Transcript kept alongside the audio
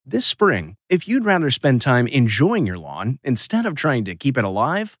This spring, if you'd rather spend time enjoying your lawn instead of trying to keep it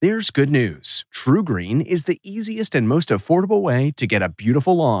alive, there's good news. True Green is the easiest and most affordable way to get a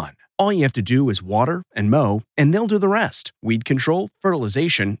beautiful lawn. All you have to do is water and mow, and they'll do the rest. Weed control,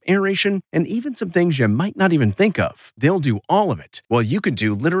 fertilization, aeration, and even some things you might not even think of. They'll do all of it, while you can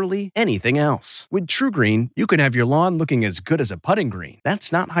do literally anything else. With True Green, you can have your lawn looking as good as a putting green.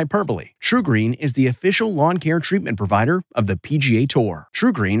 That's not hyperbole. True Green is the official lawn care treatment provider of the PGA Tour.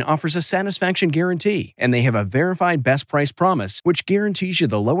 True Green offers a satisfaction guarantee, and they have a verified best price promise, which guarantees you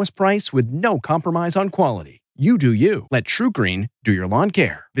the lowest price with no compromise on quality. You do you. Let True Green do your lawn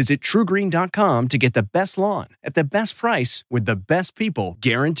care. Visit truegreen.com to get the best lawn at the best price with the best people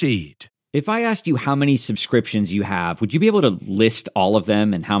guaranteed. If I asked you how many subscriptions you have, would you be able to list all of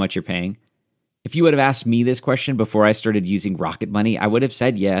them and how much you're paying? If you would have asked me this question before I started using Rocket Money, I would have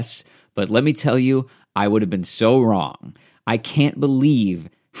said yes. But let me tell you, I would have been so wrong. I can't believe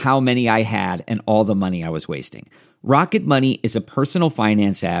how many I had and all the money I was wasting. Rocket Money is a personal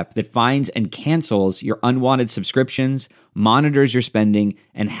finance app that finds and cancels your unwanted subscriptions, monitors your spending,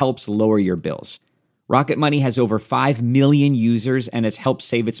 and helps lower your bills. Rocket Money has over 5 million users and has helped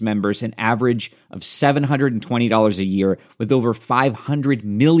save its members an average of $720 a year with over 500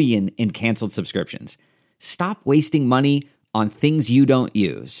 million in canceled subscriptions. Stop wasting money on things you don't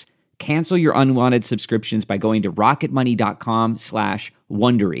use. Cancel your unwanted subscriptions by going to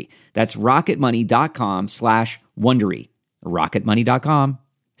rocketmoney.com/Wondery. That's rocketmoney.com/Wondery.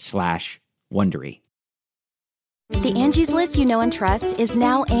 rocketmoney.com/Wondery. The Angie's List you know and trust is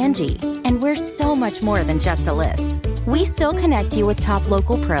now Angie, and we're so much more than just a list. We still connect you with top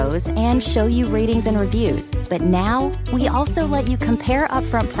local pros and show you ratings and reviews, but now we also let you compare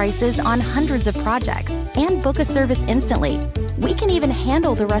upfront prices on hundreds of projects and book a service instantly. We can even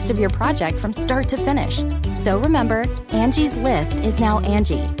handle the rest of your project from start to finish. So remember, Angie's List is now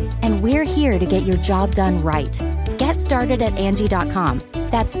Angie, and we're here to get your job done right. Get started at Angie.com.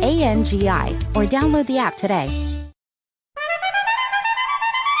 That's ANGI, or download the app today.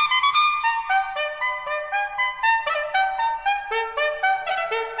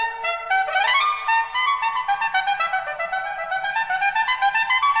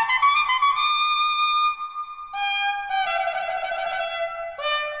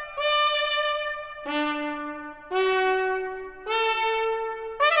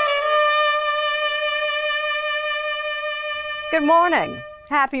 Good morning.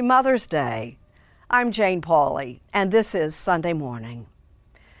 Happy Mother's Day. I'm Jane Pauley, and this is Sunday Morning.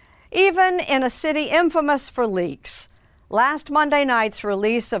 Even in a city infamous for leaks, last Monday night's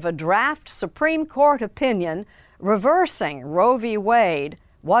release of a draft Supreme Court opinion reversing Roe v. Wade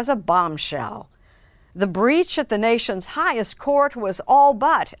was a bombshell. The breach at the nation's highest court was all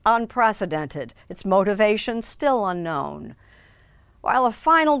but unprecedented, its motivation still unknown. While a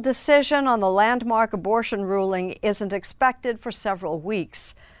final decision on the landmark abortion ruling isn't expected for several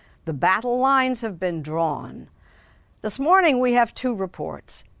weeks, the battle lines have been drawn. This morning we have two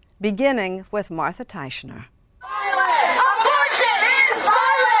reports, beginning with Martha Teichner. Abortion is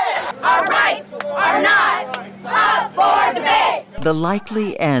violent! Our rights are not up for debate! The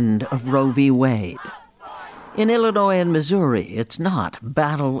likely end of Roe v. Wade. In Illinois and Missouri, it's not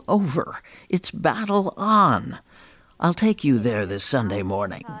battle over, it's battle on. I'll take you there this Sunday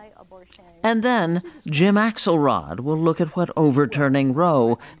morning. And then Jim Axelrod will look at what overturning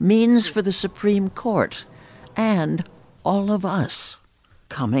Roe means for the Supreme Court and all of us.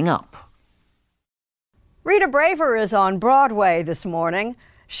 Coming up. Rita Braver is on Broadway this morning,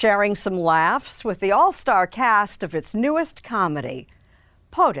 sharing some laughs with the all-star cast of its newest comedy,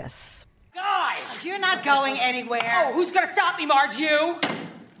 POTUS. Guys, you're not going anywhere. Oh, who's gonna stop me, Marge? You?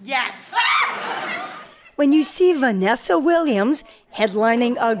 Yes. When you see Vanessa Williams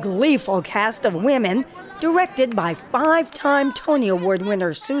headlining a gleeful cast of women, directed by 5-time Tony Award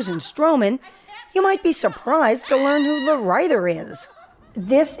winner Susan Stroman, you might be surprised to learn who the writer is.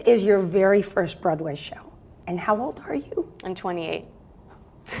 This is your very first Broadway show. And how old are you? I'm 28.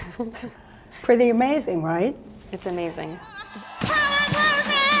 Pretty amazing, right? It's amazing.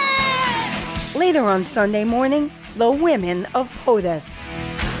 Later on Sunday morning, the women of POTUS.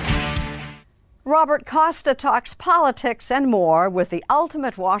 Robert Costa talks politics and more with the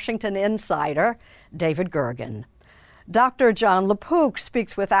ultimate Washington insider, David Gergen. Dr. John LaPook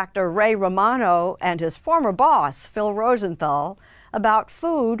speaks with actor Ray Romano and his former boss, Phil Rosenthal, about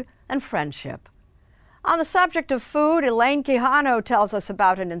food and friendship. On the subject of food, Elaine Quijano tells us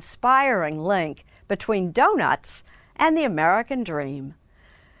about an inspiring link between donuts and the American dream.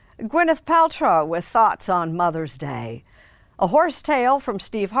 Gwyneth Paltrow with thoughts on Mother's Day. A horse tale from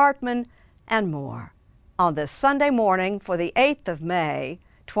Steve Hartman, and more on this Sunday morning for the 8th of May,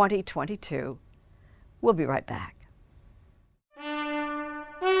 2022. We'll be right back.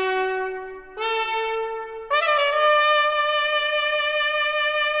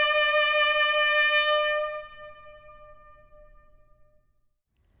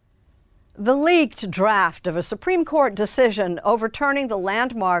 The leaked draft of a Supreme Court decision overturning the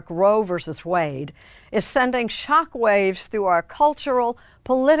landmark Roe v. Wade is sending shockwaves through our cultural,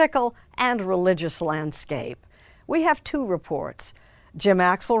 political, and religious landscape. We have two reports. Jim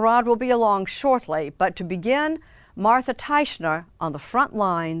Axelrod will be along shortly, but to begin, Martha Teichner on the front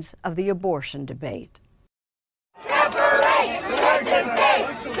lines of the abortion debate. Separate church and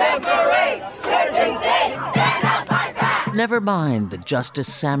state! Separate church and state! Stand up, fight back! Never mind that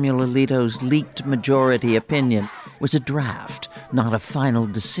Justice Samuel Alito's leaked majority opinion was a draft, not a final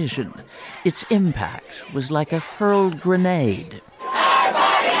decision. Its impact was like a hurled grenade. Our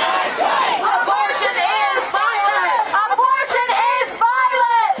body, our choice! Abortion is violent! Abortion is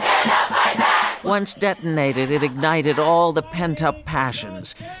violent! Stand up, fight back! Once detonated, it ignited all the pent-up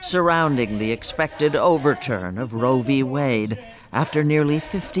passions surrounding the expected overturn of Roe v. Wade after nearly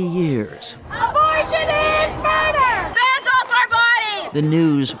 50 years. Abortion is murder! Hands off our bodies! The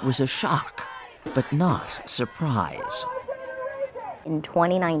news was a shock, but not surprise. In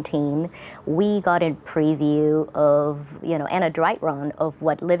 2019, we got a preview of, and a dry run of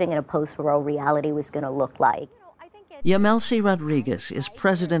what living in a post-Roe reality was going to look like. Yamelsi Rodriguez is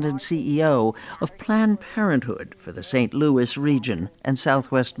president and CEO of Planned Parenthood for the St. Louis region and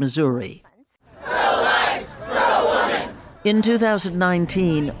southwest Missouri. Pro-life, pro-woman! In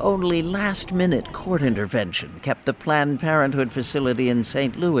 2019, only last-minute court intervention kept the Planned Parenthood facility in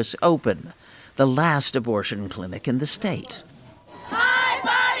St. Louis open, the last abortion clinic in the state. My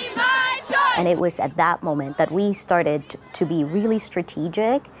body, my choice! And it was at that moment that we started to be really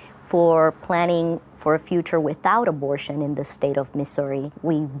strategic for planning for a future without abortion in the state of Missouri.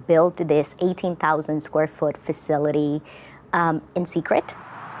 We built this 18,000 square foot facility in secret.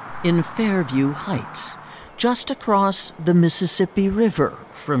 In Fairview Heights, just across the Mississippi River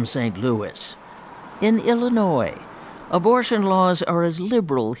from St. Louis. In Illinois, abortion laws are as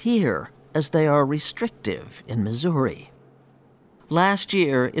liberal here as they are restrictive in Missouri. Last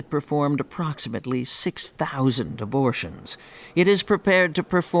year, it performed approximately 6,000 abortions. It is prepared to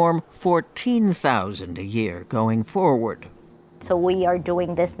perform 14,000 a year going forward. So we are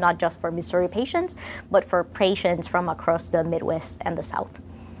doing this not just for Missouri patients, but for patients from across the Midwest and the South.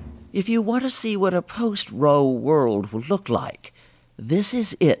 If you want to see what a post-Roe world will look like, this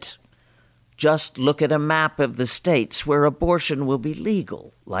is it. Just look at a map of the states where abortion will be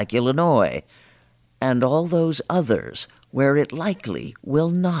legal, like Illinois, and all those others where it likely will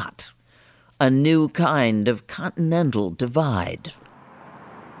not. A new kind of continental divide.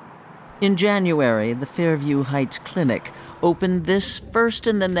 In January, the Fairview Heights Clinic opened this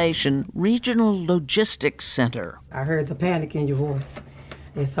first-in-the-nation regional logistics center. I heard the panic in your voice.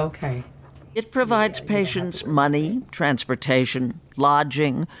 It's okay. It provides patients money, transportation,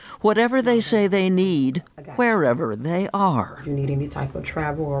 lodging, whatever they say they need, wherever they are. If you need any type of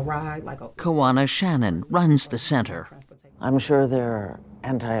travel or ride, Kawana Shannon runs the center. I'm sure there are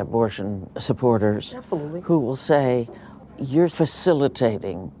anti-abortion supporters who will say, you're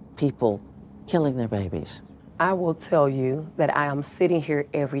facilitating people killing their babies. I will tell you that I am sitting here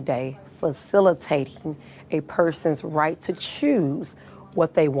every day facilitating a person's right to choose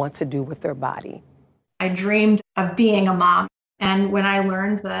what they want to do with their body. I dreamed of being a mom. And when I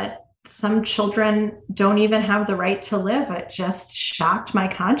learned that some children don't even have the right to live, it just shocked my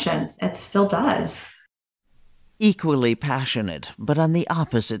conscience. It still does. Equally passionate, but on the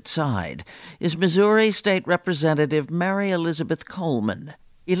opposite side, is Missouri State Representative Mary Elizabeth Coleman,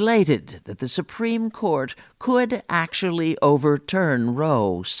 elated that the Supreme Court could actually overturn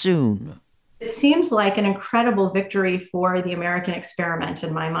Roe soon. It seems like an incredible victory for the American experiment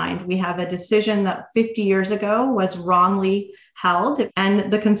in my mind. We have a decision that 50 years ago was wrongly held,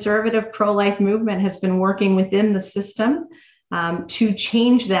 and the conservative pro-life movement has been working within the system to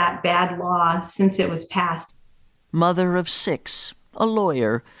change that bad law since it was passed. Mother of 6, a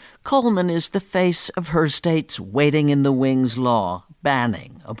lawyer, Coleman is the face of her state's waiting in the wings law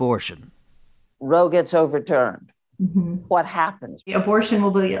banning abortion. Roe gets overturned. Mm-hmm. What happens? Abortion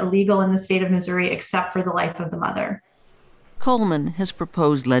will be illegal in the state of Missouri except for the life of the mother. Coleman has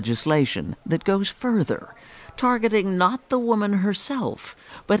proposed legislation that goes further, targeting not the woman herself,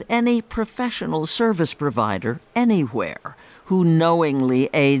 but any professional service provider anywhere who knowingly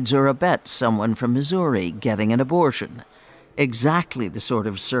aids or abets someone from Missouri getting an abortion. Exactly the sort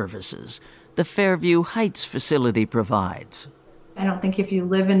of services the Fairview Heights facility provides. I don't think if you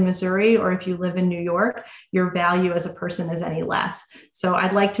live in Missouri or if you live in New York, your value as a person is any less. So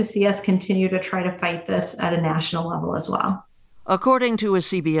I'd like to see us continue to try to fight this at a national level as well. According to a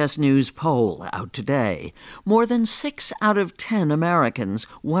CBS News poll out today, more than 6 out of 10 Americans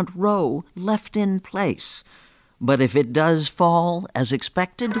want Roe left in place. But if it does fall as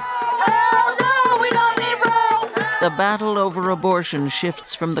expected, Hell no, we don't need Roe! the battle over abortion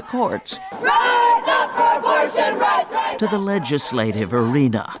shifts from the courts Rise up for abortion rights! to the legislative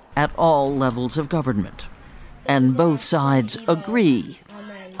arena at all levels of government. And both sides agree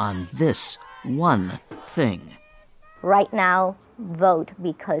on this one thing. Right now, vote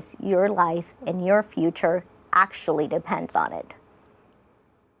because your life and your future actually depends on it.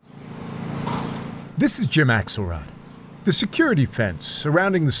 This is Jim Axelrod. The security fence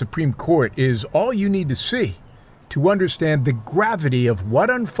surrounding the Supreme Court is all you need to see to understand the gravity of what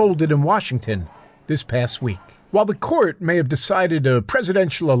unfolded in Washington this past week. While the court may have decided a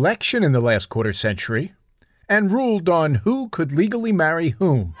presidential election in the last quarter century and ruled on who could legally marry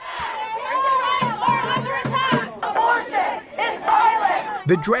whom,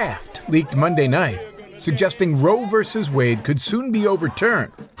 the draft leaked Monday night, suggesting Roe v. Wade could soon be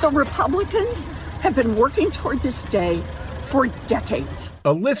overturned. The Republicans have been working toward this day for decades.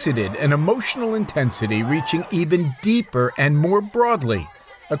 Elicited an emotional intensity reaching even deeper and more broadly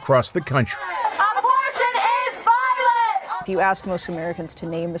across the country. Abortion is violent! If you ask most Americans to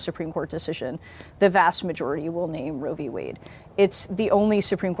name a Supreme Court decision, the vast majority will name Roe v. Wade. It's the only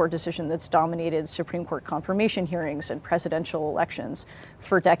Supreme Court decision that's dominated Supreme Court confirmation hearings and presidential elections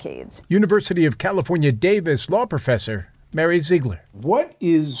for decades. University of California, Davis law professor Mary Ziegler. What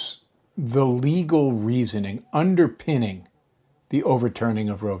is the legal reasoning underpinning the overturning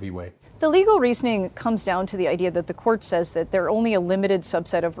of Roe v. Wade? The legal reasoning comes down to the idea that the court says that there are only a limited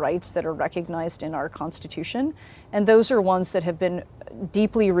subset of rights that are recognized in our Constitution, and those are ones that have been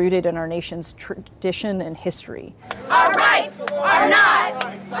deeply rooted in our nation's tradition and history. Our rights are not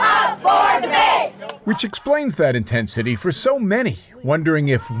up for debate! Which explains that intensity for so many, wondering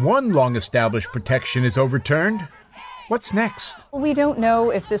if one long-established protection is overturned, what's next? We don't know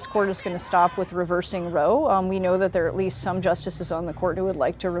if this court is going to stop with reversing Roe. We know that there are at least some justices on the court who would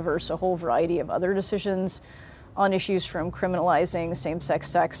like to reverse a whole variety of other decisions on issues from criminalizing same-sex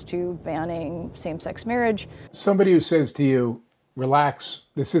sex to banning same-sex marriage. Somebody who says to you, relax,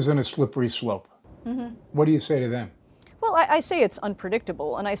 this isn't a slippery slope. Mm-hmm. What do you say to them? Well, I say it's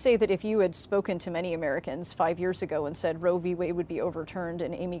unpredictable, and I say that if you had spoken to many Americans 5 years ago and said Roe v. Wade would be overturned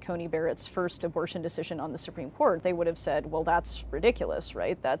in Amy Coney Barrett's first abortion decision on the Supreme Court, they would have said, well, that's ridiculous,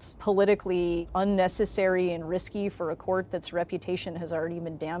 right? That's politically unnecessary and risky for a court that's reputation has already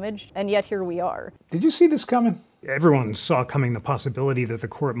been damaged, and yet here we are. Did you see this coming? Everyone saw coming the possibility that the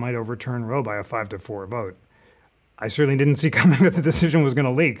court might overturn Roe by a 5-4 vote. I certainly didn't see coming that the decision was going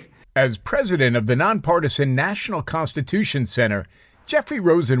to leak. As president of the nonpartisan National Constitution Center, Jeffrey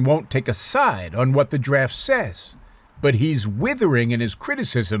Rosen won't take a side on what the draft says, but he's withering in his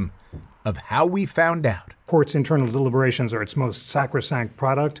criticism of how we found out. Court's internal deliberations are its most sacrosanct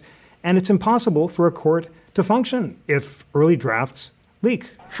product, and it's impossible for a court to function if early drafts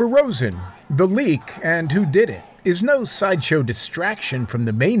leak. For Rosen, the leak and who did it is no sideshow distraction from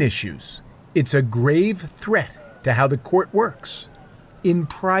the main issues. It's a grave threat to how the court works. In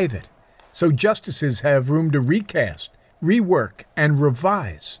private, so justices have room to recast, rework, and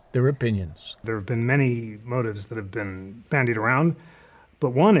revise their opinions. There have been many motives that have been bandied around,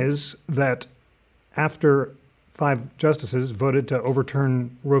 but one is that after 5 justices voted to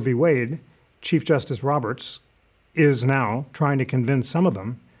overturn Roe v. Wade, Chief Justice Roberts is now trying to convince some of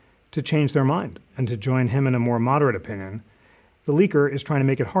them to change their mind and to join him in a more moderate opinion. The leaker is trying to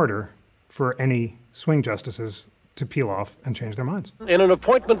make it harder for any swing justices to peel off and change their minds. In an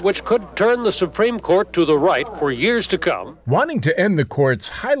appointment which could turn the Supreme Court to the right for years to come. Wanting to end the court's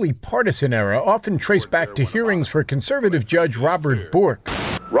highly partisan era often traced back to hearings for conservative Judge Robert Bork.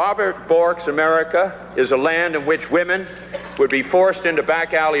 Robert Bork's America is a land in which women would be forced into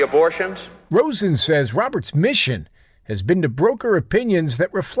back alley abortions. Rosen says Robert's mission has been to broker opinions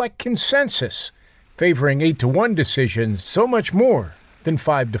that reflect consensus, favoring 8-1 decisions so much more than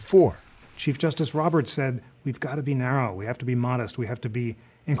 5-4. Chief Justice Roberts said, we've got to be narrow, we have to be modest, we have to be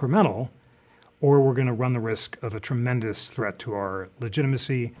incremental, or we're going to run the risk of a tremendous threat to our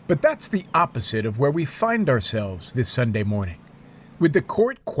legitimacy. But that's the opposite of where we find ourselves this Sunday morning, with the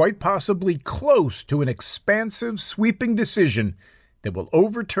court quite possibly close to an expansive, sweeping decision that will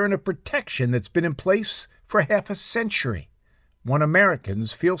overturn a protection that's been in place for half a century, one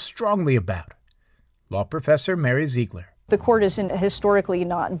Americans feel strongly about. Law professor Mary Ziegler. The court has historically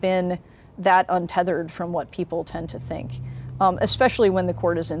not been that untethered from what people tend to think. especially when the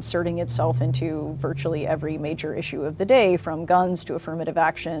court is inserting itself into virtually every major issue of the day, from guns to affirmative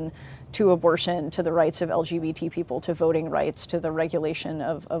action to abortion to the rights of LGBT people to voting rights to the regulation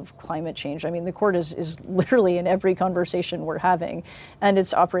of climate change. I mean, the court is literally in every conversation we're having, and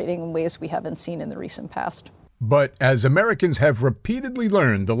it's operating in ways we haven't seen in the recent past. But as Americans have repeatedly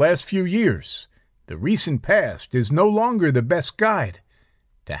learned the last few years, the recent past is no longer the best guide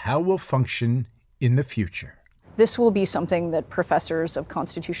to how we'll function in the future. This will be something that professors of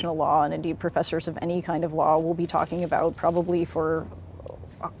constitutional law and indeed professors of any kind of law will be talking about probably for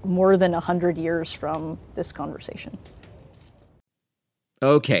more than 100 years from this conversation.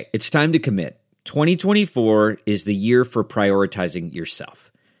 Okay, it's time to commit. 2024 is the year for prioritizing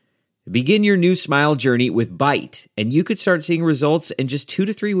yourself. Begin your new smile journey with Byte, and you could start seeing results in just 2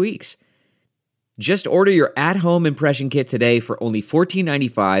 to 3 weeks. Just order your at-home impression kit today for only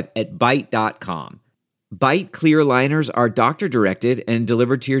 $14.95 at Byte.com. Byte clear liners are doctor-directed and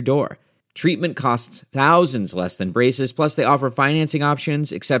delivered to your door. Treatment costs thousands less than braces, plus they offer financing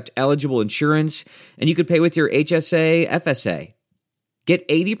options, accept eligible insurance, and you could pay with your HSA, FSA. Get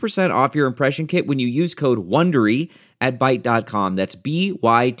 80% off your impression kit when you use code WONDERY at Byte.com. That's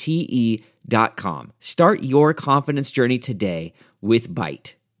BYTE.com. Start your confidence journey today with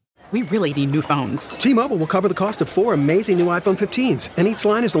Byte. We really need new phones. T-Mobile will cover the cost of 4 amazing new iPhone 15s, and each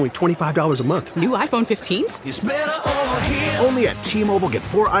line is only $25 a month. New iPhone 15s? It's better over here. Only at T-Mobile, get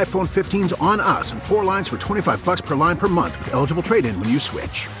 4 iPhone 15s on us and 4 lines for $25 per line per month with eligible trade-in when you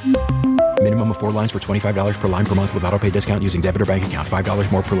switch. Minimum of 4 lines for $25 per line per month with autopay discount using debit or bank account.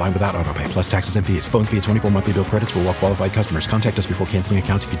 $5 more per line without autopay, plus taxes and fees. Phone fee at 24 monthly bill credits for well-qualified customers. Contact us before canceling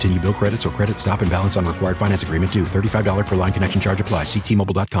account to continue bill credits or credit stop and balance on required finance agreement due. $35 per line connection charge applies. See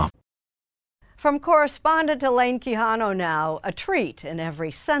T-Mobile.com. From correspondent Elaine Quijano now, a treat in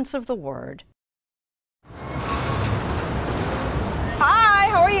every sense of the word. Hi,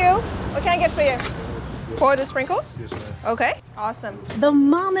 how are you? What can I get for you? 4 the sprinkles? Okay, awesome. The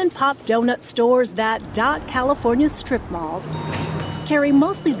mom and pop donut stores that dot California's strip malls carry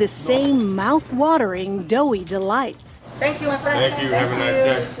mostly the same mouth-watering, doughy delights. Thank you, my friend. Thank you, have a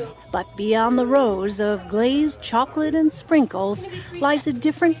nice day. But beyond the rows of glazed chocolate and sprinkles lies a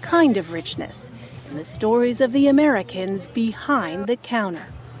different kind of richness in the stories of the Americans behind the counter.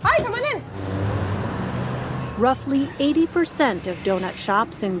 Hi, come on in. Roughly 80% of donut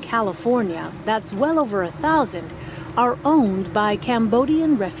shops in California, that's well over 1,000, are owned by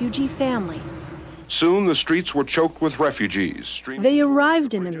Cambodian refugee families. Soon the streets were choked with refugees. They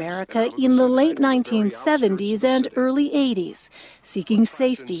arrived in America in the late 1970s and early 80s, seeking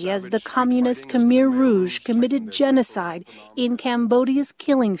safety as the communist Khmer Rouge committed genocide in Cambodia's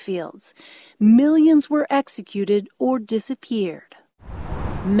killing fields. Millions were executed or disappeared.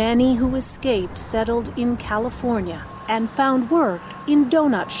 Many who escaped settled in California and found work in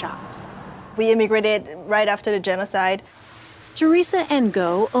donut shops. We immigrated right after the genocide. Teresa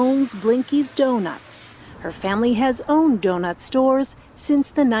Ngo owns Blinky's Donuts. Her family has owned donut stores since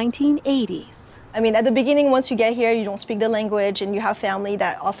the 1980s. I mean, at the beginning, once you get here, you don't speak the language and you have family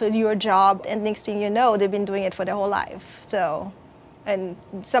that offers you a job. And next thing you know, they've been doing it for their whole life. And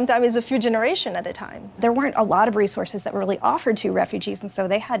sometimes it's a few generations at a time. There weren't a lot of resources that were really offered to refugees, and so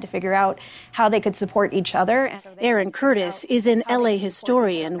they had to figure out how they could support each other. Erin Curtis is an LA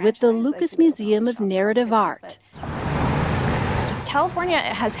historian with the Lucas Museum of Narrative Art. California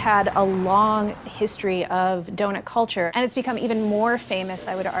has had a long history of donut culture, and it's become even more famous,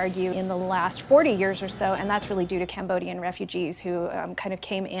 I would argue, in the last 40 years or so, and that's really due to Cambodian refugees who kind of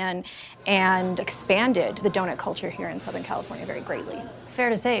came in and expanded the donut culture here in Southern California very greatly. Fair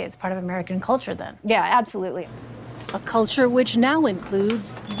to say it's part of American culture then? Yeah, absolutely. A culture which now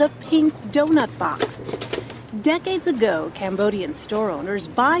includes the pink donut box. Decades ago, Cambodian store owners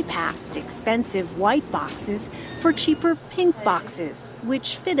bypassed expensive white boxes for cheaper pink boxes,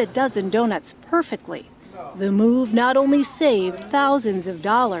 which fit a dozen donuts perfectly. The move not only saved thousands of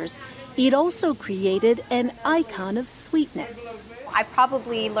dollars, it also created an icon of sweetness. I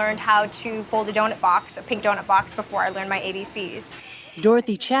probably learned how to fold a donut box, a pink donut box, before I learned my ABCs.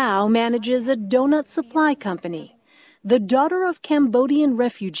 Dorothy Chow manages a donut supply company. The daughter of Cambodian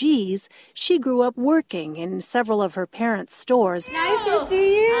refugees, she grew up working in several of her parents' stores. Nice to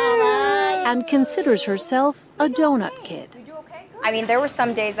see you. And considers herself a donut kid. I mean, there were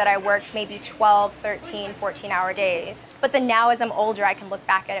some days that I worked maybe 12, 13, 14-hour days. But then now as I'm older, I can look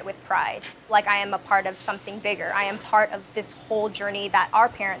back at it with pride. Like I am a part of something bigger. I am part of this whole journey that our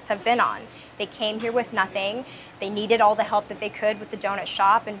parents have been on. They came here with nothing. They needed all the help that they could with the donut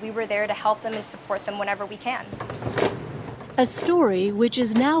shop, and we were there to help them and support them whenever we can. A story which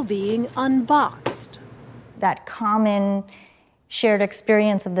is now being unboxed. That common shared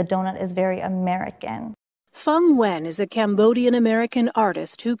experience of the donut is very American. Phung Nguyen is a Cambodian-American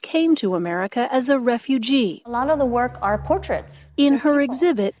artist who came to America as a refugee. A lot of the work are portraits. In her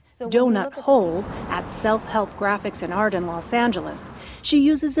exhibit, Donut Hole, at Self-Help Graphics and Art in Los Angeles, she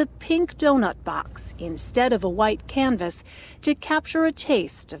uses a pink donut box instead of a white canvas to capture a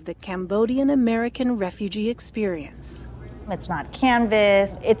taste of the Cambodian-American refugee experience. It's not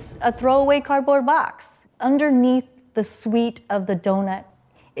canvas, it's a throwaway cardboard box. Underneath the sweet of the donut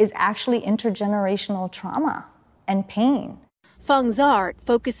is actually intergenerational trauma and pain. Phung's art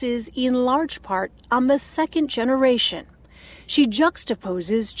focuses in large part on the second generation. She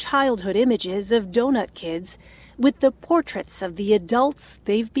juxtaposes childhood images of donut kids with the portraits of the adults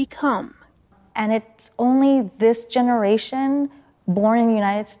they've become. And it's only this generation born in the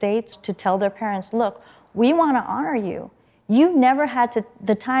United States to tell their parents, look, we want to honor you. You've never had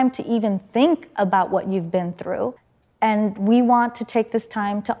the time to even think about what you've been through. And we want to take this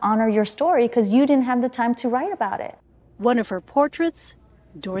time to honor your story because you didn't have the time to write about it. One of her portraits,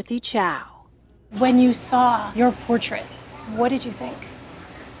 Dorothy Chow. When you saw your portrait, what did you think?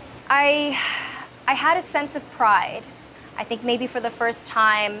 I had a sense of pride. I think maybe for the first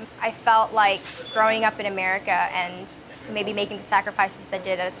time, I felt like growing up in America and maybe making the sacrifices that I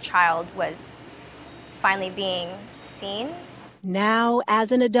did as a child was finally being seen. Now,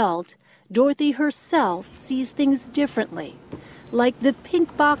 as an adult, Dorothy herself sees things differently, like the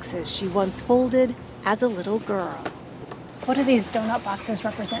pink boxes she once folded as a little girl. What do these donut boxes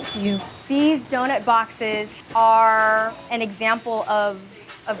represent to you? These donut boxes are an example of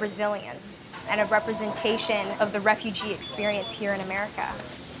resilience and a representation of the refugee experience here in America.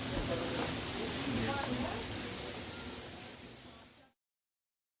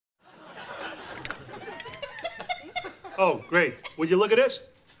 Oh, great. Would you look at this?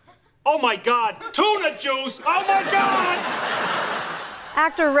 Oh, my God. Tuna juice. Oh, my God.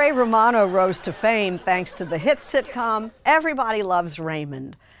 Actor Ray Romano rose to fame thanks to the hit sitcom Everybody Loves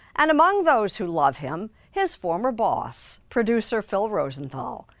Raymond. And among those who love him, his former boss, producer Phil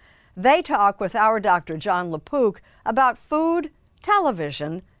Rosenthal. They talk with our Dr. John LaPook about food,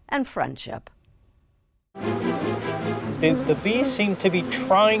 television, and friendship. The bees seem to be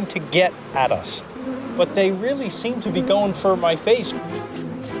trying to get at us, but they really seem to be going for my face.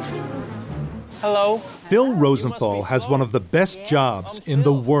 Hello. Phil Rosenthal has one of the best jobs in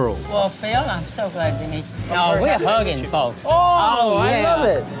the world. Well, Phil, I'm so glad to meet you. Oh, we're hugging, folks. Oh, yeah. I love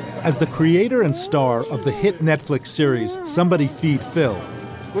it. As the creator and star of the hit Netflix series Somebody Feed Phil,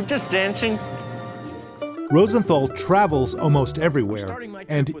 we're just dancing. Rosenthal travels almost everywhere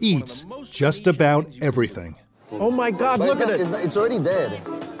and eats just about everything. Oh my God, look at it. It's already dead.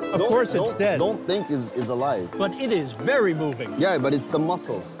 Of course it's dead. Don't think is alive. But it is very moving. Yeah, but it's the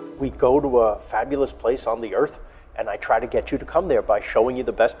muscles. We go to a fabulous place on the earth, and I try to get you to come there by showing you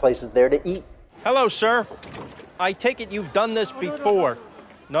the best places there to eat. Hello, sir. I take it you've done this before.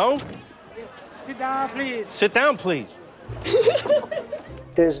 No? Sit down, please. Sit down, please.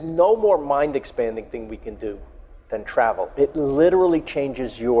 There's no more mind-expanding thing we can do than travel. It literally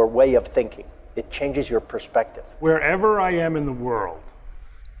changes your way of thinking. It changes your perspective. Wherever I am in the world,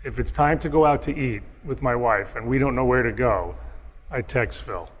 if it's time to go out to eat with my wife and we don't know where to go, I text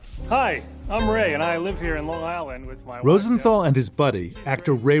Phil. Hi, I'm Ray, and I live here in Long Island with my Rosenthal and his buddy,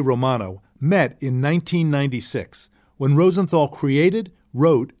 actor Ray Romano, met in 1996 when Rosenthal created,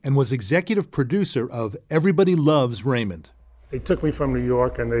 wrote, and was executive producer of Everybody Loves Raymond. They took me from New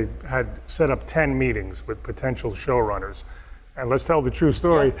York, and they had set up 10 meetings with potential showrunners. And let's tell the true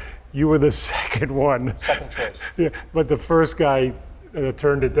story, yeah. You were the second one. Second choice. Yeah, but the first guy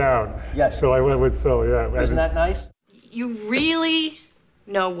turned it down. Yes. So I went with Phil, yeah. Isn't that nice? You really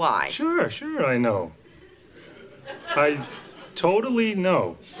know why? Sure, I know. I totally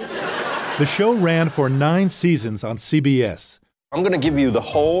know. The show ran for 9 seasons on CBS. I'm going to give you the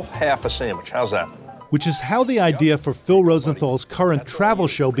whole half a sandwich. How's that? Which is how the idea for Phil Rosenthal's current travel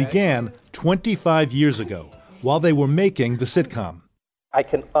show began 25 years ago, while they were making the sitcom. I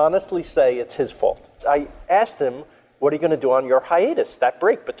can honestly say it's his fault. I asked him, what are you going to do on your hiatus, that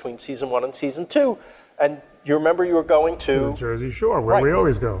break between season 1 and season 2? And you remember you were going to Jersey Shore, where we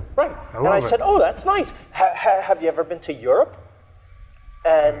always go. Right. And I said, oh, that's nice. Have you ever been to Europe?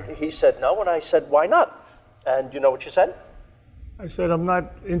 And he said, no. And I said, why not? And you know what you said? I said, I'm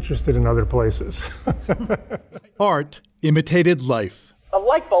not interested in other places. Art imitated life. A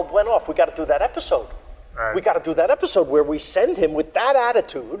light bulb went off. We got to do that episode. Right. We got to do that episode where we send him with that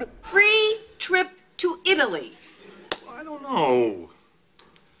attitude. Free trip to Italy. I don't know.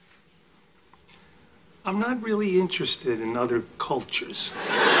 I'm not really interested in other cultures.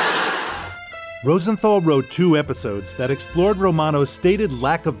 Rosenthal wrote 2 episodes that explored Romano's stated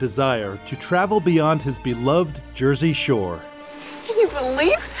lack of desire to travel beyond his beloved Jersey Shore. Can you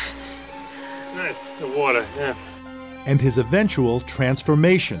believe this? It's nice, the water, yeah. And his eventual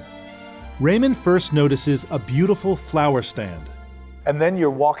transformation. Raymond first notices a beautiful flower stand. And then you're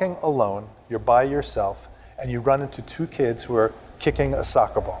walking alone, you're by yourself, and you run into 2 kids who are kicking a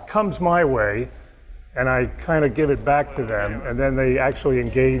soccer ball. Comes my way, and I kind of give it back to them, and then they actually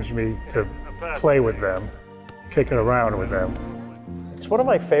engage me to play with them, kick it around with them. It's one of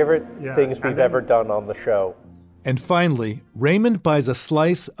my favorite things we've ever done on the show. And finally, Raymond buys a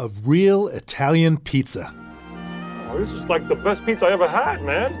slice of real Italian pizza. Oh, this is like the best pizza I ever had,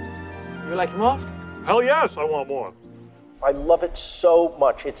 man. You like more? Hell yes, I want more. I love it so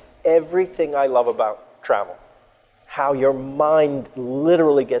much. It's everything I love about travel. How your mind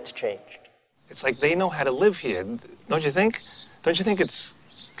literally gets changed. It's like they know how to live here, don't you think? Don't you think it's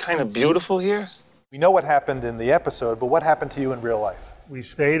kind of beautiful here? We know what happened in the episode, but what happened to you in real life? We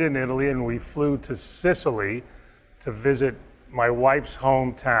stayed in Italy and we flew to Sicily to visit my wife's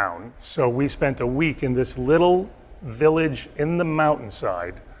hometown. So we spent a week in this little village in the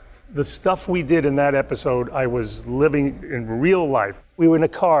mountainside. The stuff we did in that episode, I was living in real life. We were in a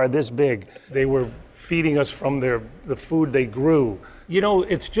car this big. They were feeding us from the food they grew. You know,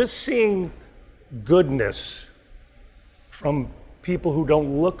 it's just seeing goodness from people who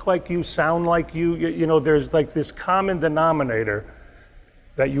don't look like you, sound like you. You know, there's like this common denominator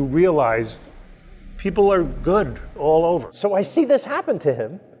that you realize people are good all over. So I see this happen to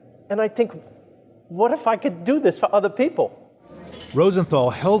him, and I think, what if I could do this for other people? Rosenthal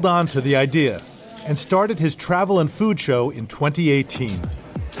held on to the idea and started his travel and food show in 2018.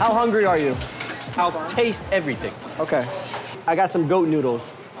 How hungry are you? I'll taste everything. Okay. I got some goat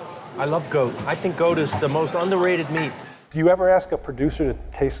noodles. I love goat. I think goat is the most underrated meat. Do you ever ask a producer to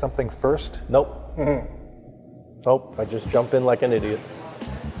taste something first? Nope. Nope, I just jump in like an idiot.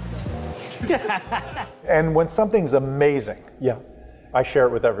 And when something's amazing. Yeah, I share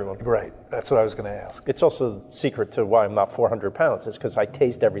it with everyone. Right, that's what I was going to ask. It's also the secret to why I'm not 400 pounds, is because I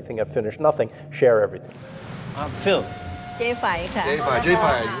taste everything, I finish nothing, share everything. Phil.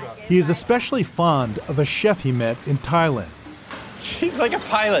 He is especially fond of a chef he met in Thailand. He's like a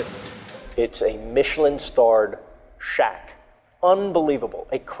pilot. It's a Michelin-starred shack. Unbelievable.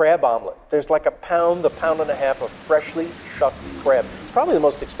 A crab omelet. There's like a pound and a half of freshly shucked crab. It's probably the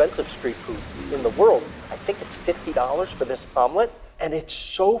most expensive street food in the world. I think it's $50 for this omelet, and it's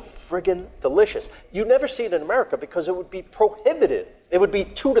so friggin' delicious. You never see it in America because it would be prohibited. It would be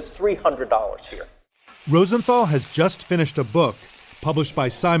 $200 to $300 here. Rosenthal has just finished a book published by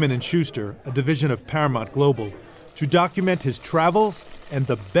Simon & Schuster, a division of Paramount Global, to document his travels and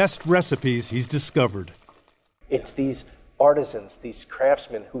the best recipes he's discovered. It's these artisans, these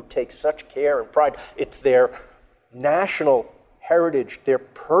craftsmen who take such care and pride. It's their national heritage, their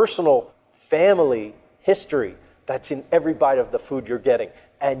personal family history that's in every bite of the food you're getting.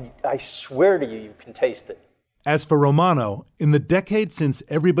 And I swear to you, you can taste it. As for Romano, in the decade since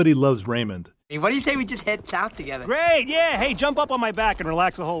Everybody Loves Raymond, Hey, what do you say we just head south together? Great, yeah. Hey, jump up on my back and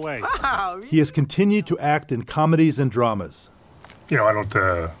relax the whole way. Wow. he has continued to act in comedies and dramas. You know, I don't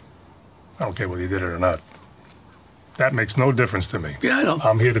care whether you did it or not. That makes no difference to me. Yeah, I know.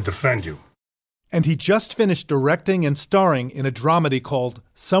 I'm here to defend you. And he just finished directing and starring in a dramedy called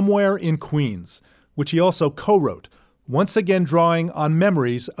Somewhere in Queens, which he also co-wrote, once again drawing on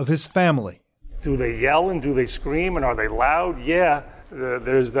memories of his family. Do they yell and do they scream and are they loud? Yeah.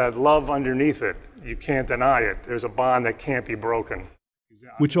 There's that love underneath it. You can't deny it. There's a bond that can't be broken.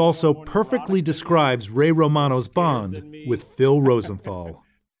 Which also perfectly describes Ray Romano's bond with Phil Rosenthal.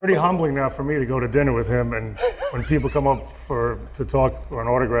 Pretty humbling now for me to go to dinner with him, and when people come up to talk for an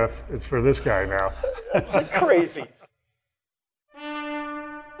autograph, it's for this guy now. That's crazy.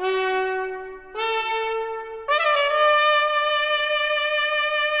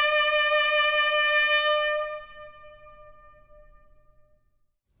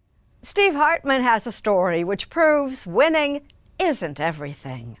 Steve Hartman has a story which proves winning isn't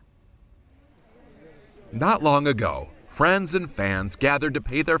everything. Not long ago, friends and fans gathered to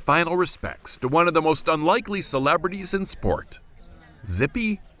pay their final respects to one of the most unlikely celebrities in sport,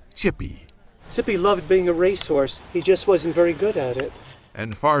 Zippy Chippy. Zippy loved being a racehorse. He just wasn't very good at it.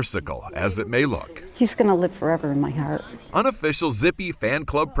 And farcical as it may look, he's going to live forever in my heart. Unofficial Zippy fan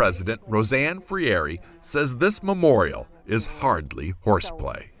club president Roseanne Frieri says this memorial is hardly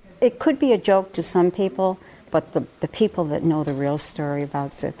horseplay. It could be a joke to some people, but the people that know the real story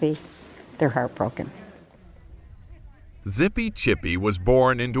about Zippy, they're heartbroken. Zippy Chippy was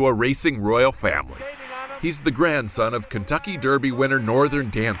born into a racing royal family. He's the grandson of Kentucky Derby winner Northern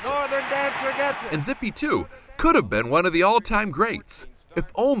Dancer. And Zippy, too, could have been one of the all-time greats.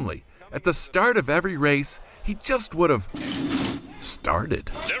 If only, at the start of every race, he just would have started.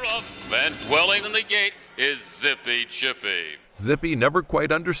 They're off, and dwelling in the gate is Zippy Chippy. Zippy never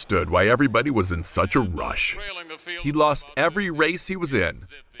quite understood why everybody was in such a rush. He lost every race he was in,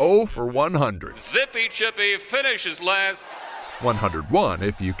 0 for 100. Zippy Chippy finishes last. 101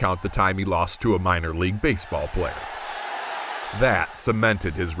 if you count the time he lost to a minor league baseball player. That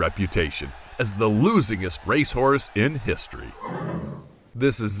cemented his reputation as the losingest racehorse in history.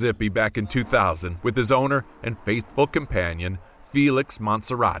 This is Zippy back in 2000 with his owner and faithful companion, Felix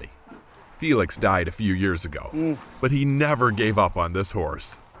Monserrati. Felix died a few years ago, but he never gave up on this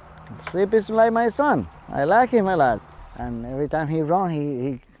horse. Zippy is like my son. I like him a lot. And every time he runs,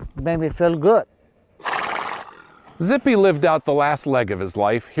 he made me feel good. Zippy lived out the last leg of his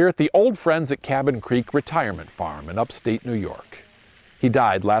life here at the Old Friends at Cabin Creek Retirement Farm in upstate New York. He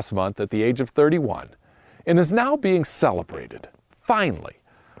died last month at the age of 31 and is now being celebrated, finally,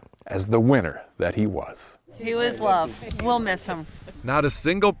 as the winner that he was. He was loved. We'll miss him. Not a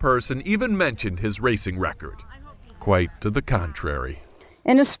single person even mentioned his racing record. Quite to the contrary.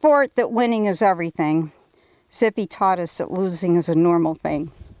 In a sport that winning is everything, Zippy taught us that losing is a normal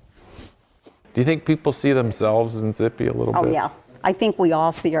thing. Do you think people see themselves in Zippy a little bit? Oh, yeah. I think we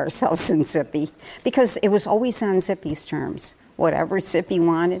all see ourselves in Zippy because it was always on Zippy's terms. Whatever Zippy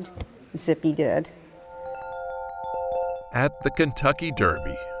wanted, Zippy did. At the Kentucky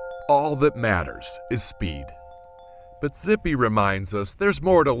Derby, all that matters is speed. But Zippy reminds us there's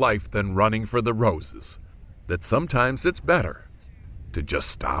more to life than running for the roses, that sometimes it's better to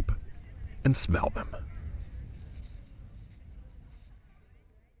just stop and smell them.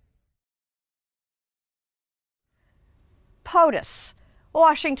 POTUS,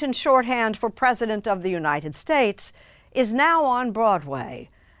 Washington shorthand for President of the United States, is now on Broadway.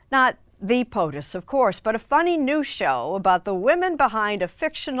 Not the POTUS, of course, but a funny new show about the women behind a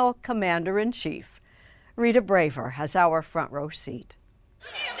fictional commander-in-chief. Rita Braver has our front row seat.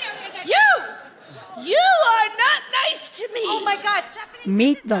 You are not nice to me. Oh my God, Stephanie.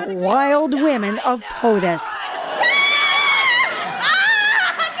 Meet the wild women of POTUS.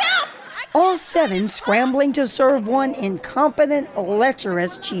 All seven scrambling to serve one incompetent,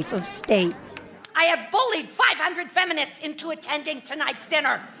 lecherous chief of state. I have bullied 500 feminists into attending tonight's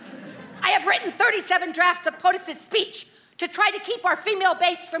dinner. I have written 37 drafts of POTUS's speech to try to keep our female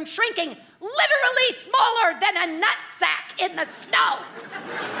base from shrinking literally smaller than a nutsack in the snow.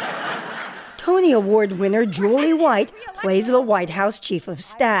 Tony Award winner Julie White plays the White House Chief of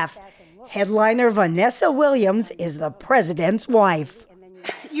Staff. Headliner Vanessa Williams is the president's wife.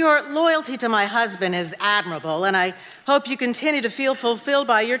 Your loyalty to my husband is admirable, and I hope you continue to feel fulfilled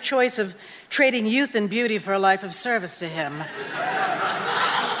by your choice of trading youth and beauty for a life of service to him.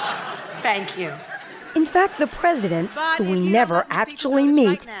 Thank you. In fact, the president, who we never actually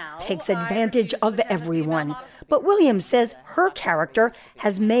meet, takes advantage of everyone. But Williams says her character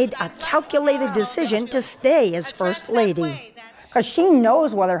has made a calculated decision to stay as First Lady. Because she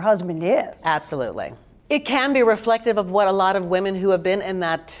knows what her husband is. Absolutely. It can be reflective of what a lot of women who have been in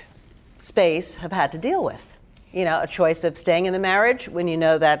that space have had to deal with. You know, a choice of staying in the marriage when you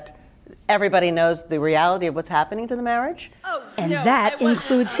know that everybody knows the reality of what's happening to the marriage. And that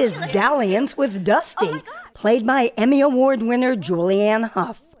includes his dalliance with Dusty, played by Emmy Award winner Julianne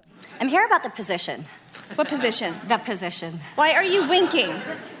Hough. I'm here about the position. What position? The position. Why are you winking?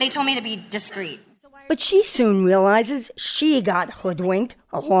 They told me to be discreet. But she soon realizes she got hoodwinked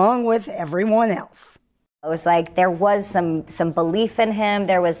along with everyone else. It was like there was some belief in him.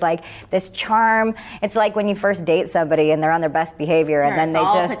 There was like this charm. It's like when you first date somebody and they're on their best behavior, and then they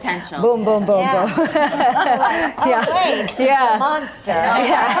just potential. boom, boom, boom, boom. Wait, he's a monster.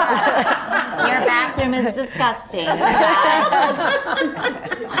 Your bathroom is disgusting.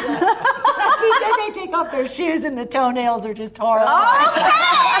 They take off their shoes and the toenails are just horrible.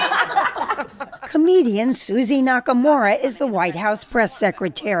 Comedian Susie Nakamura is the White House press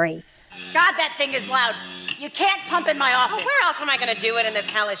secretary. God, that thing is loud. You can't pump in my office. Where else am I going to do it in this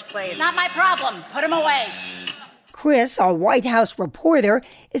hellish place? Not my problem. Put him away. Chris, our White House reporter,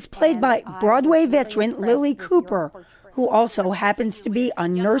 is played by Broadway veteran Lily Cooper, who also happens to be a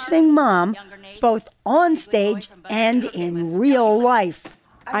nursing mom, both on stage and in real life.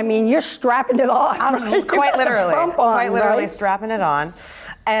 I mean, you're strapping it on. Right? Quite literally. Quite literally right? strapping it on.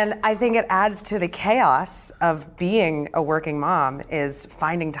 And I think it adds to the chaos of being a working mom is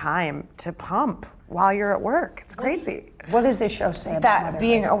finding time to pump while you're at work. It's crazy. What does this show say about that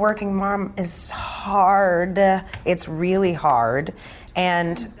being a working mom is hard. It's really hard.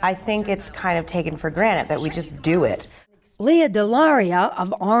 And I think it's kind of taken for granted that we just do it. Leah Delaria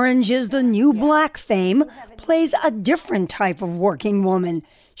of Orange is the New Black fame plays a different type of working woman.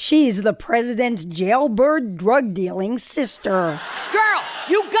 She's the president's jailbird drug-dealing sister. Girl,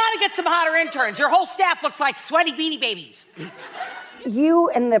 you gotta get some hotter interns. Your whole staff looks like sweaty Beanie Babies. You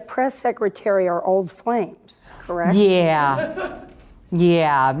and the press secretary are old flames, correct? Yeah.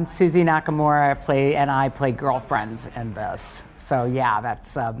 Yeah, Susie Nakamura and I play girlfriends in this. So yeah,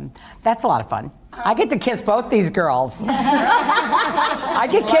 that's a lot of fun. I get to kiss both these girls. I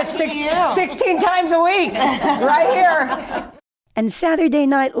get kissed 16 times a week, right here. And Saturday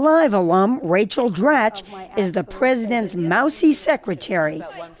Night Live alum Rachel Dratch is the president's mousy secretary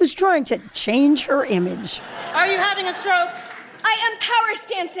who's trying to change her image. Are you having a stroke? I am power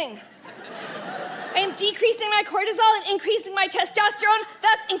stancing. I am decreasing my cortisol and increasing my testosterone,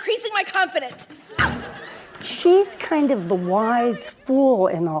 thus increasing my confidence. She's kind of the wise fool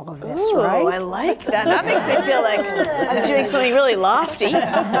in all of this, Ooh, right? I like that. That makes me feel like I'm doing something really lofty.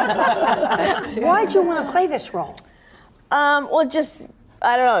 Why'd you want to play this role? Well, just,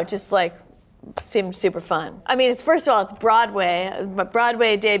 I don't know, just like seemed super fun. I mean, first of all, it's Broadway, my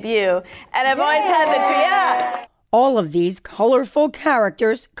Broadway debut, and I've always had the All of these colorful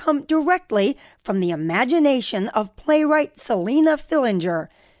characters come directly from the imagination of playwright Selena Fillinger,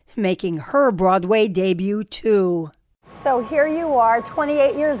 making her Broadway debut too. So here you are,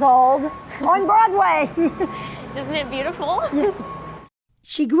 28 years old, on Broadway. Isn't it beautiful? Yes.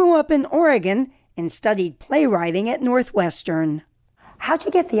 She grew up in Oregon and studied playwriting at Northwestern. How'd you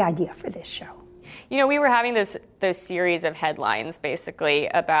get the idea for this show? You know, we were having those series of headlines basically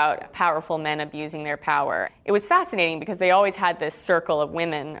about powerful men abusing their power. It was fascinating because they always had this circle of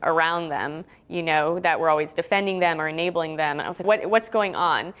women around them, you know, that were always defending them or enabling them. And I was like, what's going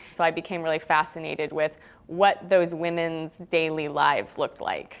on? So I became really fascinated with what those women's daily lives looked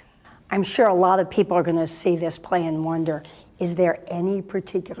like. I'm sure a lot of people are going to see this play and wonder, is there any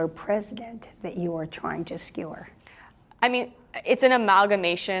particular president that you are trying to skewer? I mean, it's an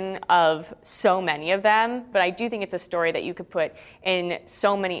amalgamation of so many of them, but I do think it's a story that you could put in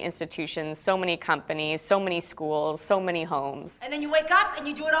so many institutions, so many companies, so many schools, so many homes. And then you wake up and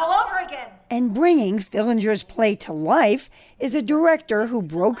you do it all over again. And bringing Fillinger's play to life is a director who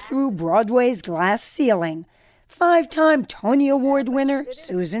broke through Broadway's glass ceiling, 5-time Tony Award winner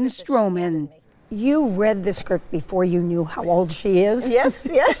Susan Stroman. You read the script before you knew how old she is? Yes,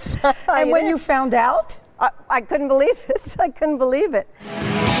 yes. And when you found out? I couldn't believe it. I couldn't believe it.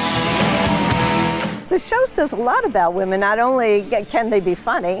 The show says a lot about women. Not only can they be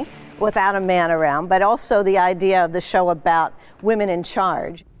funny without a man around, but also the idea of the show about women in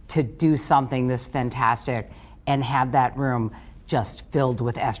charge. To do something this fantastic and have that room just filled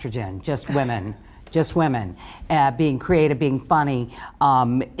with estrogen, just women. Just women, being creative, being funny,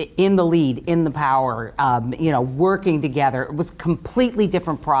 in the lead, in the power, working together. It was a completely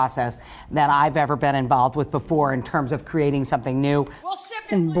different process than I've ever been involved with before in terms of creating something new.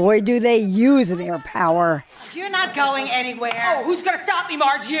 And boy, do they use their power. You're not going anywhere. Oh, who's gonna stop me,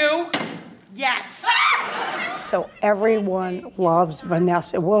 Marge? You? Yes. So everyone loves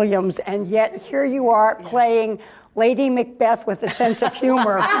Vanessa Williams, and yet here you are playing Lady Macbeth with a sense of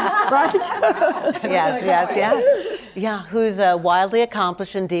humor, right? Yes. Yeah, who's wildly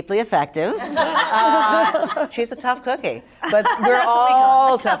accomplished and deeply effective. She's a tough cookie, but we're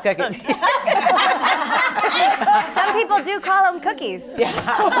all tough cookies. Some people do call them cookies.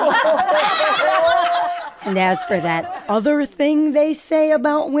 And as for that other thing they say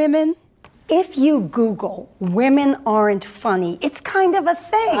about women, if you Google women aren't funny, it's kind of a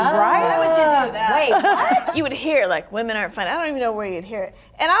thing, right? Why would you do that? Wait, what? You would hear, like, women aren't funny. I don't even know where you'd hear it.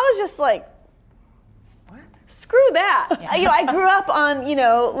 And I was just like, what? Screw that. Yeah. I grew up on,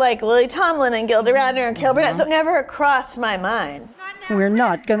 like Lily Tomlin and Gilda Radner and Carol Burnett, so it never crossed my mind. We're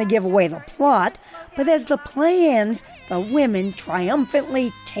not going to give away the plot, but as the play ends, the women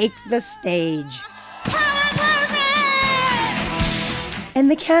triumphantly take the stage. And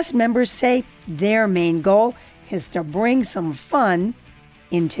the cast members say their main goal is to bring some fun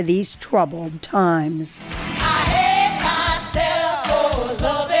into these troubled times.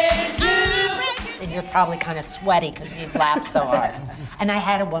 And you're probably kind of sweaty because you've laughed so hard. And I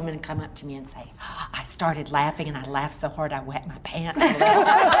had a woman come up to me and say, I started laughing and I laughed so hard I wet my pants a little.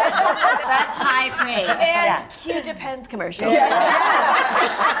 That's high praise. And cue Depends commercial.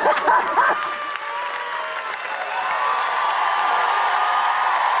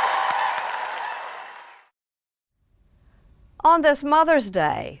 On this Mother's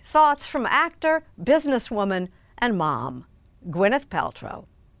Day, thoughts from actor, businesswoman, and mom, Gwyneth Paltrow.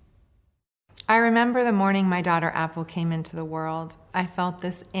 I remember the morning my daughter Apple came into the world. I felt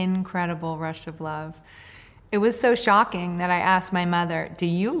this incredible rush of love. It was so shocking that I asked my mother, "Do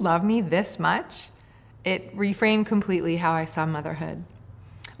you love me this much?" It reframed completely how I saw motherhood.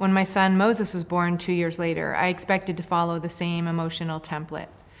 When my son Moses was born 2 years later, I expected to follow the same emotional template.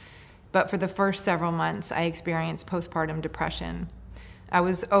 But for the first several months, I experienced postpartum depression. I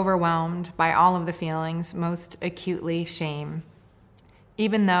was overwhelmed by all of the feelings, most acutely shame.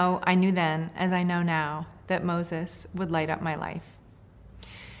 Even though I knew then, as I know now, that Moses would light up my life.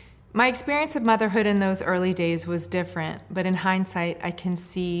 My experience of motherhood in those early days was different, but in hindsight, I can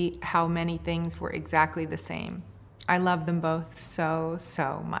see how many things were exactly the same. I loved them both so,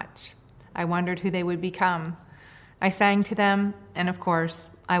 so much. I wondered who they would become. I sang to them, and of course,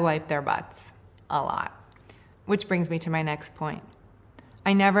 I wiped their butts. A lot. Which brings me to my next point.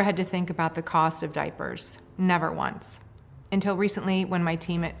 I never had to think about the cost of diapers. Never once. Until recently, when my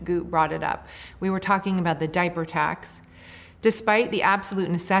team at Goop brought it up. We were talking about the diaper tax. Despite the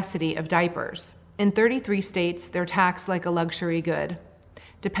absolute necessity of diapers, in 33 states, they're taxed like a luxury good.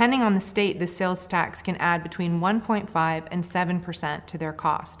 Depending on the state, the sales tax can add between 1.5% and 7% to their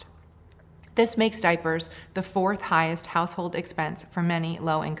cost. This makes diapers the fourth highest household expense for many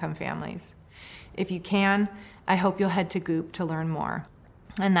low-income families. If you can, I hope you'll head to Goop to learn more.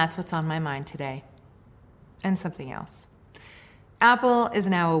 And that's what's on my mind today. And something else. Apple is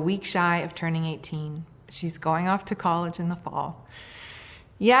now a week shy of turning 18. She's going off to college in the fall.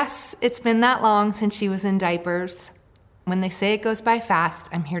 Yes, it's been that long since she was in diapers. When they say it goes by fast,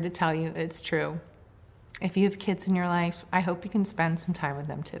 I'm here to tell you it's true. If you have kids in your life, I hope you can spend some time with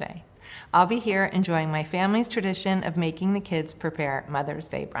them today. I'll be here enjoying my family's tradition of making the kids prepare Mother's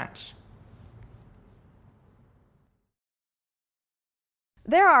Day brunch.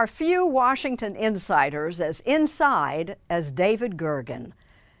 There are few Washington insiders as inside as David Gergen.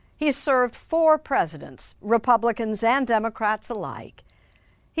 He's served 4 presidents, Republicans and Democrats alike.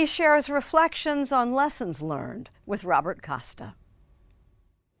 He shares reflections on lessons learned with Robert Costa.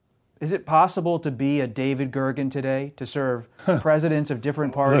 Is it possible to be a David Gergen today, to serve presidents of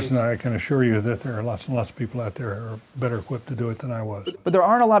different parties? Listen, I can assure you that there are lots and lots of people out there who are better equipped to do it than I was. But there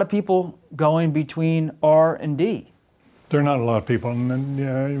aren't a lot of people going between R and D. There are not a lot of people, and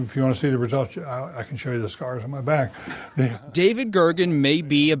if you want to see the results, I can show you the scars on my back. David Gergen may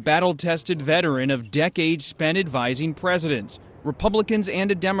be a battle-tested veteran of decades spent advising presidents, Republicans and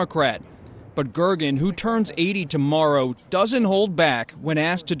a Democrat. But Gergen, who turns 80 tomorrow, doesn't hold back when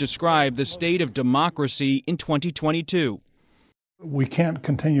asked to describe the state of democracy in 2022. We can't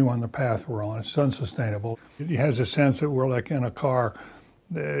continue on the path we're on. It's unsustainable. He has a sense that we're like in a car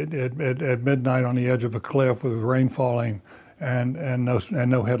at midnight on the edge of a cliff with rain falling and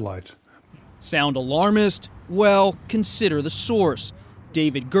no headlights. Sound alarmist? Well, consider the source.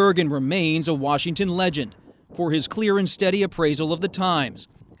 David Gergen remains a Washington legend for his clear and steady appraisal of the times,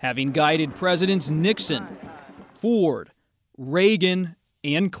 having guided Presidents Nixon, Ford, Reagan,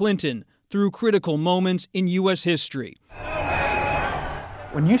 and Clinton through critical moments in U.S. history.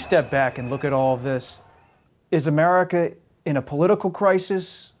 When you step back and look at all of this, is America in a political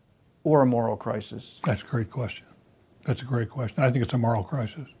crisis or a moral crisis? That's a great question. That's a great question. I think it's a moral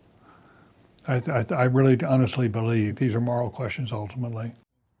crisis. I really honestly believe these are moral questions ultimately.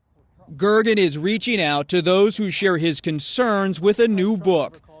 Gergen is reaching out to those who share his concerns with a new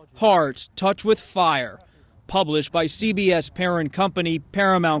book, Hearts Touched with Fire, published by CBS parent company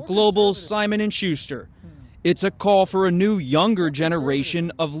Paramount Global's Simon & Schuster. It's a call for a new, younger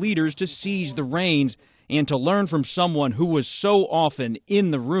generation of leaders to seize the reins and to learn from someone who was so often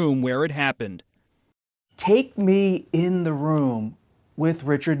in the room where it happened. Take me in the room with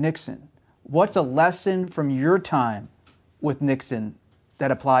Richard Nixon. What's a lesson from your time with Nixon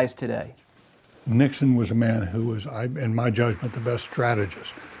that applies today? Nixon was a man who was, in my judgment, the best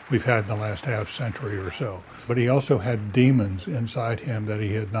strategist we've had in the last half century or so. But he also had demons inside him that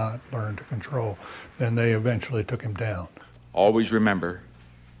he had not learned to control, and they eventually took him down. Always remember,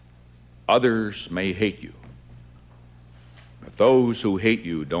 others may hate you, but those who hate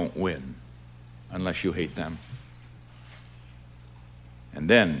you don't win unless you hate them. And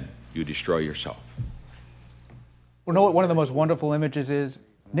then you destroy yourself. Well, know what one of the most wonderful images is?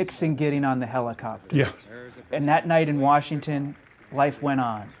 Nixon getting on the helicopter. Yeah. And that night in Washington, life went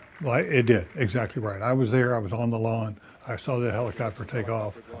on. Well, it did, exactly right. I was there, I was on the lawn, I saw the helicopter take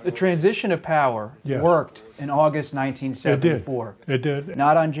off. The transition of power worked in August 1974. It did.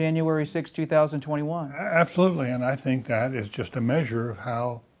 Not on January 6, 2021. Absolutely, and I think that is just a measure of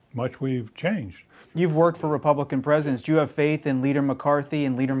how much we've changed. You've worked for Republican presidents. Do you have faith in Leader McCarthy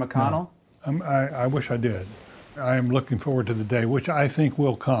and Leader McConnell? No. I wish I did. I am looking forward to the day, which I think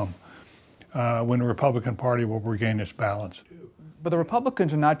will come, when the Republican Party will regain its balance. But the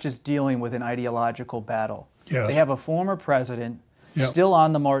Republicans are not just dealing with an ideological battle. Yes. They have a former president Yep. still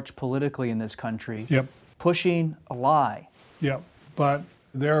on the march politically in this country, Yep. pushing a lie. Yeah, but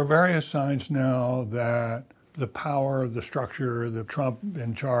there are various signs now that the power, the structure, the Trump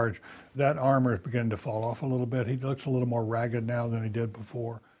in charge, that armor is beginning to fall off a little bit. He looks a little more ragged now than he did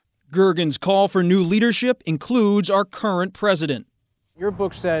before. Gergen's call for new leadership includes our current president. Your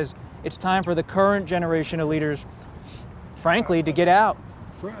book says it's time for the current generation of leaders, frankly, to get out.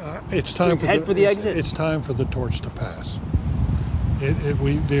 It's time to head for the exit. It's time for the torch to pass.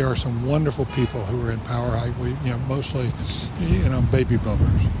 There are some wonderful people who are in power. Mostly, baby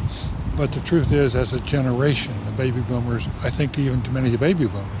boomers. But the truth is, as a generation, the baby boomers, I think even to many of the baby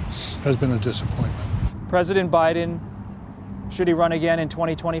boomers, has been a disappointment. President Biden, should he run again in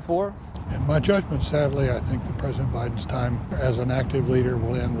 2024? In my judgment, sadly, I think that President Biden's time as an active leader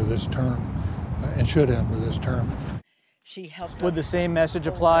will end with this term, and should end with this term. Would the same message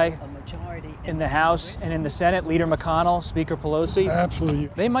apply in the House and in the Senate? Leader McConnell, Speaker Pelosi? Absolutely.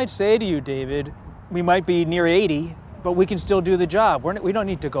 They might say to you, David, we might be near 80, but we can still do the job. We don't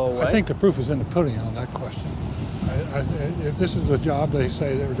need to go away. I think the proof is in the pudding on that question. If this is the job they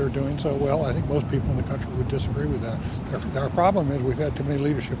say they're doing so well, I think most people in the country would disagree with that. Our problem is we've had too many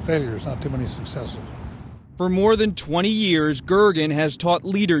leadership failures, not too many successes. For more than 20 years, Gergen has taught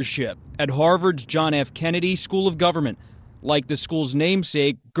leadership at Harvard's John F. Kennedy School of Government. Like the school's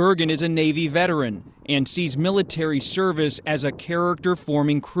namesake, Gergen is a Navy veteran and sees military service as a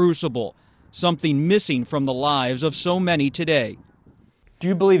character-forming crucible, something missing from the lives of so many today. Do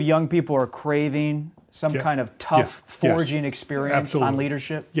you believe young people are craving some kind of tough, forging experience Absolutely. on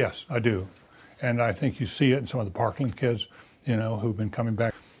leadership? Yes, I do. And I think you see it in some of the Parkland kids, who've been coming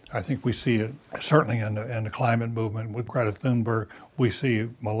back. I think we see it certainly in the climate movement with Greta Thunberg. We see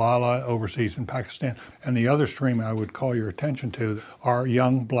Malala overseas in Pakistan. And the other stream I would call your attention to are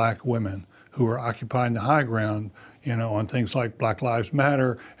young black women who are occupying the high ground, on things like Black Lives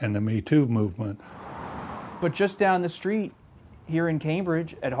Matter and the Me Too movement. But just down the street here in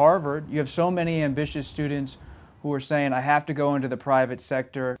Cambridge at Harvard, you have so many ambitious students who are saying, I have to go into the private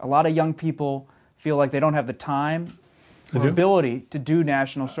sector. A lot of young people feel like they don't have the time or ability to do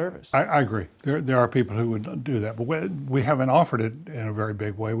national service. I agree. There are people who would do that, but we haven't offered it in a very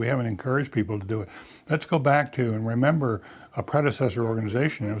big way. We haven't encouraged people to do it. Let's go back to and remember a predecessor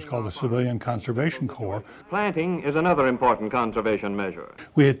organization. It was called the Civilian Conservation Corps. Planting is another important conservation measure.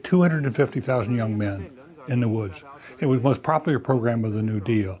 We had 250,000 young men in the woods. It was the most popular program of the New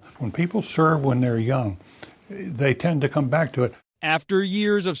Deal. When people serve when they're young, they tend to come back to it. After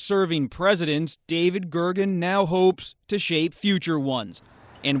years of serving presidents, David Gergen now hopes to shape future ones.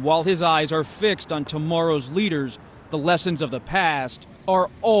 And while his eyes are fixed on tomorrow's leaders, the lessons of the past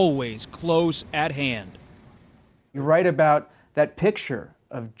are always close at hand. You write about that picture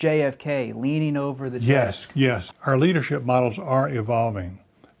of JFK leaning over the desk. Yes. Our leadership models are evolving.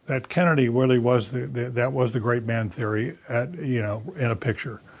 That Kennedy really was that was the great man theory in a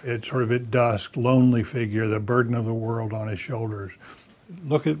picture. It's sort of at dusk, lonely figure, the burden of the world on his shoulders.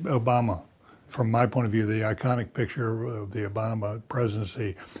 Look at Obama. From my point of view, the iconic picture of the Obama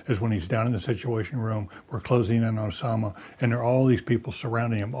presidency is when he's down in the Situation Room, we're closing in on Osama, and there are all these people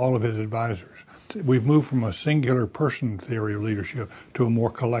surrounding him, all of his advisors. We've moved from a singular person theory of leadership to a more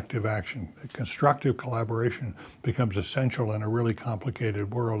collective action. Constructive collaboration becomes essential in a really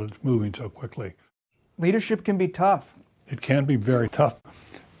complicated world that's moving so quickly. Leadership can be tough. It can be very tough.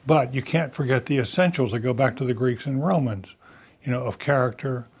 But you can't forget the essentials that go back to the Greeks and Romans, of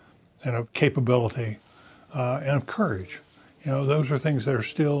character and of capability and of courage. Those are things that are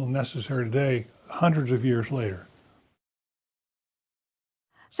still necessary today, hundreds of years later.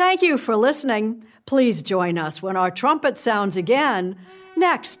 Thank you for listening. Please join us when our trumpet sounds again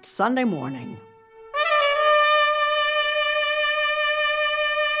next Sunday morning.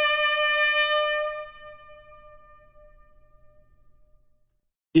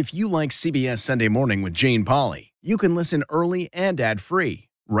 If you like CBS Sunday Morning with Jane Pauley, you can listen early and ad-free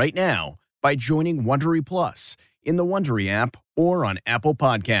right now by joining Wondery Plus in the Wondery app or on Apple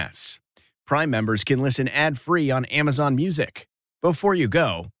Podcasts. Prime members can listen ad-free on Amazon Music. Before you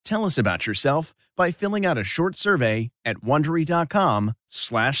go, tell us about yourself by filling out a short survey at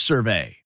Wondery.com/survey.